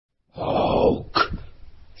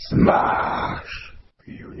Smash!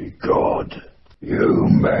 Puny God, you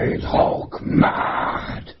made Hulk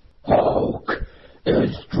mad! Hulk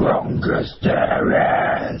is strongest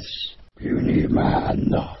there is! Puny man,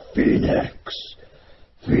 the Phoenix!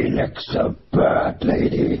 Phoenix the bird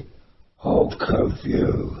lady! Hulk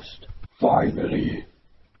confused. Finally,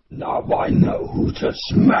 now I know who to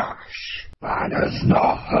smash! Banner's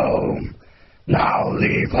not home! Now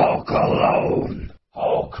leave Hulk alone!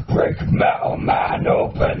 Hulk break Metal Man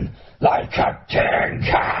open like a tin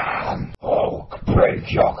can! Hulk break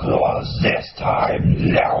your claws this time,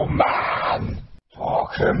 little man!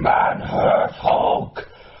 Talking Man hurt Hulk!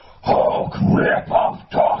 Hulk rip off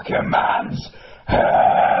Talking Man's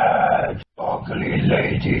head! Ugly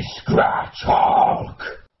lady scratch Hulk!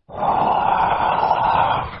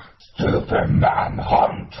 Ah! Stupid man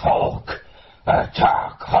hunt Hulk!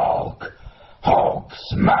 Attack Hulk! Hulk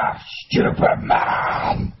smash stupid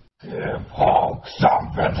man! Give Hulk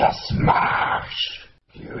something to smash!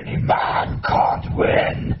 Puny man can't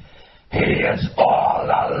win! He is all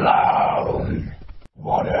alone!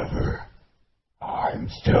 Whatever. I'm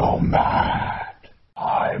still mad.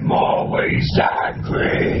 I'm always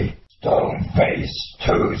angry. Stoneface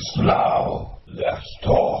too slow. Less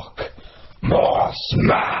talk, more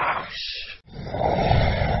smash.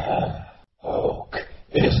 Hulk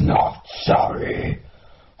is not sorry.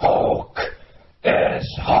 Hulk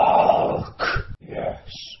is Hulk. Yes,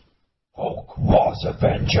 Hulk was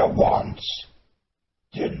Avenger once.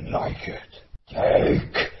 Didn't like it.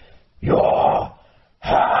 Take your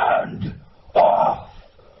hand off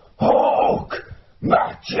Hulk,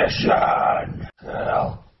 magician.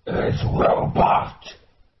 Girl is robot.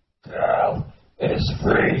 Girl is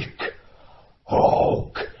freak.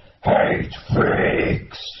 Hulk hate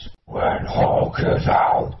freaks. When Hulk is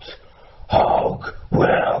out, Hulk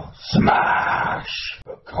will smash.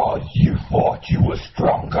 Because you thought you were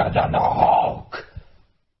stronger than the Hulk.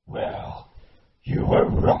 Well, you were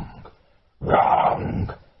wrong.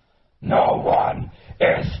 Wrong. No one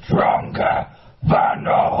is stronger than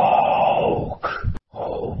the Hulk.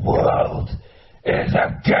 Whole world is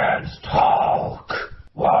against Hulk.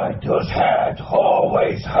 Why does head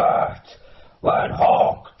always hurt when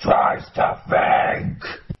Hulk tries to think?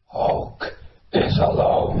 Hulk is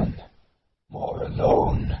alone, more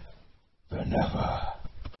alone than ever.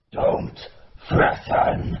 Don't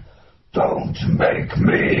threaten. Don't make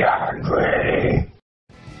me angry.